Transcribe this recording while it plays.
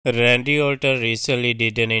Randy Orton recently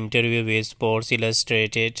did an interview with Sports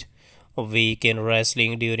Illustrated Week in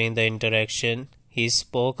Wrestling. During the interaction, he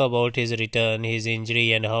spoke about his return, his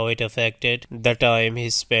injury, and how it affected the time he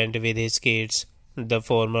spent with his kids. The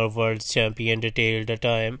former world champion detailed the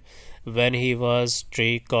time when he was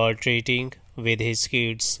trick-or-treating with his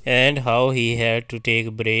kids and how he had to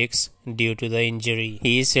take breaks due to the injury.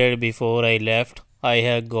 He said, "Before I left, I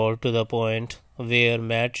had got to the point where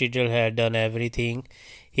Matt Riddle had done everything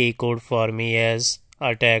he could for me as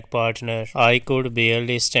a tag partner. I could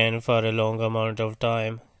barely stand for a long amount of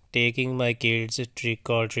time. Taking my kids trick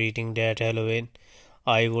or treating that Halloween,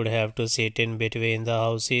 I would have to sit in between the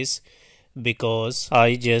houses because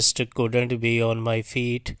I just couldn't be on my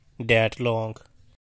feet that long."